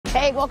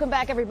Hey, welcome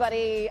back,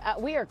 everybody.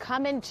 We are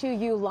coming to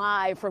you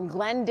live from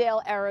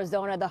Glendale,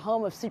 Arizona, the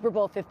home of Super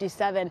Bowl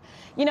 57.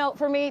 You know,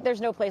 for me,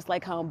 there's no place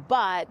like home,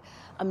 but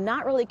I'm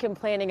not really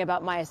complaining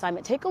about my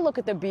assignment. Take a look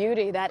at the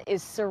beauty that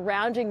is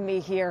surrounding me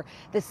here.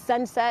 The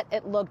sunset,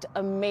 it looked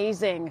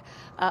amazing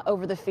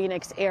over the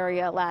Phoenix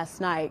area last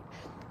night.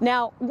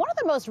 Now, one of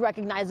the most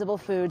recognizable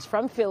foods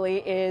from Philly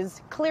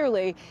is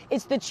clearly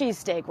it's the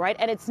cheesesteak, right?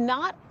 And it's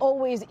not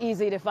always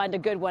easy to find a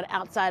good one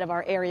outside of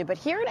our area. But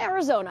here in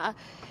Arizona,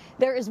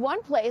 there is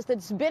one place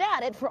that's been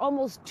at it for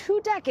almost 2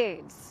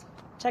 decades.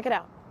 Check it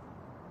out.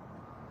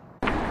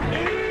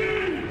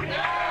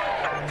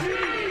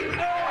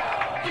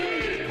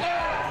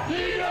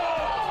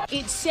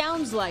 It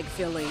sounds like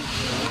Philly.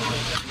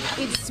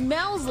 It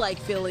smells like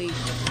Philly.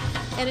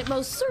 And it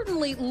most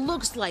certainly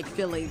looks like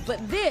Philly,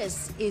 but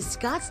this is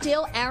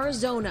Scottsdale,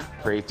 Arizona.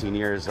 For 18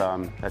 years,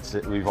 that's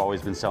it. We've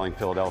always been selling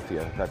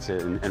Philadelphia. That's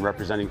it, and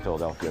representing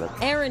Philadelphia.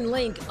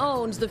 Erin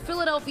owns the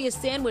Philadelphia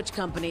Sandwich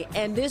Company,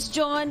 and this,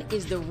 John,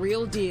 is the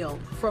real deal.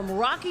 From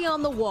Rocky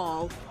on the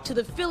Wall to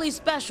the Philly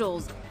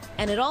specials,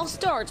 and it all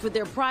starts with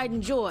their pride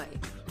and joy,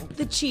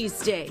 the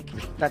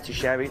cheesesteak. Not too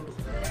shabby.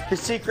 The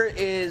secret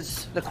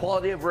is the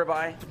quality of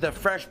ribeye, the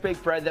fresh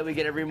baked bread that we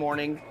get every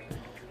morning.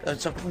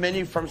 It's a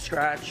menu from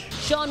scratch.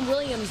 Sean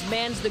Williams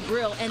mans the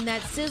grill, and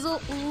that sizzle,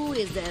 ooh,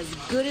 is as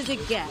good as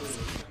it gets.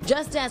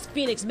 Just ask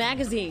Phoenix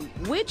Magazine,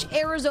 which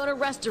Arizona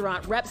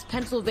restaurant reps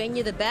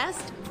Pennsylvania the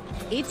best?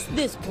 It's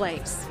this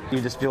place.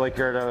 You just feel like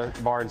you're at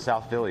a bar in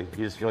South Philly.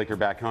 You just feel like you're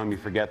back home. You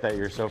forget that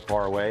you're so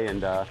far away,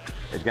 and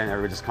again,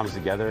 everybody just comes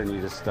together, and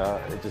it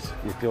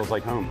feels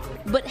like home.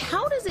 But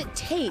how does it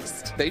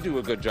taste? They do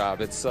a good job.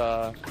 It's,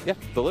 yeah,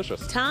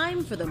 delicious.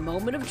 Time for the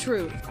moment of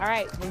truth. All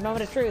right, the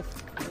moment of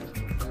truth.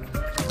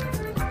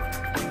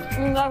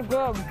 That's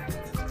good.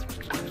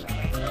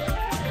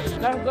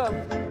 That's good.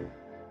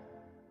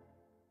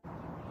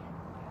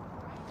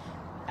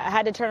 I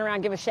had to turn around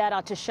and give a shout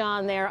out to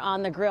Sean there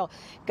on the grill.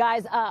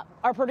 Guys,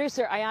 our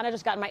producer, Ayana,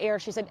 just got in my ear.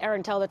 She said,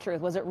 Erin, tell the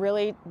truth. Was it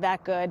really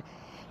that good?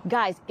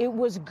 Guys, it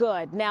was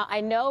good. Now, I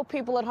know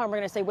people at home are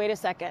going to say, wait a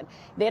second.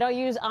 They don't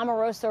use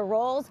Amoroso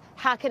rolls.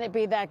 How can it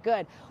be that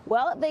good?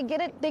 Well, they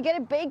get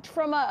it baked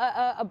from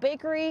a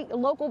bakery, a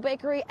local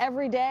bakery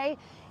every day.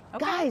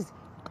 Okay. Guys,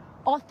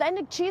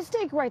 authentic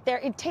cheesesteak right there.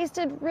 It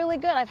tasted really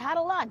good. I've had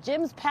a lot.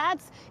 Jim's,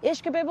 Pat's,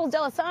 Ishkabibbles,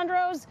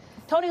 D'Alessandro's,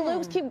 Tony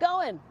Luke's, keep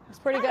going. It's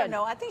pretty good. I don't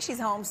know. I think she's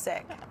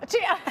homesick. She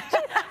just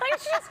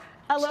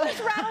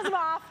rattles them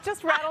off.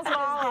 Just rattles them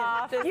all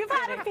off. You've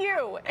had a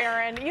few,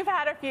 Erin. You've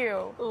had a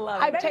few.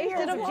 I've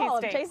tasted them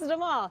all. I've tasted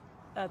them all.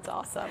 That's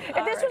awesome.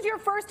 And this was your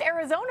first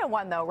Arizona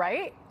one, though,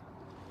 right?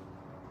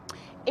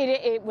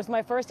 It was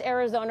my first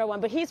Arizona one,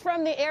 but he's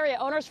from the area.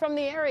 Owner's from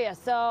the area,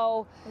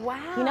 so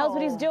wow. He knows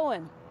what he's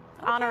doing.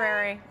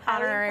 Honorary.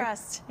 Highly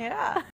impressed. Yeah.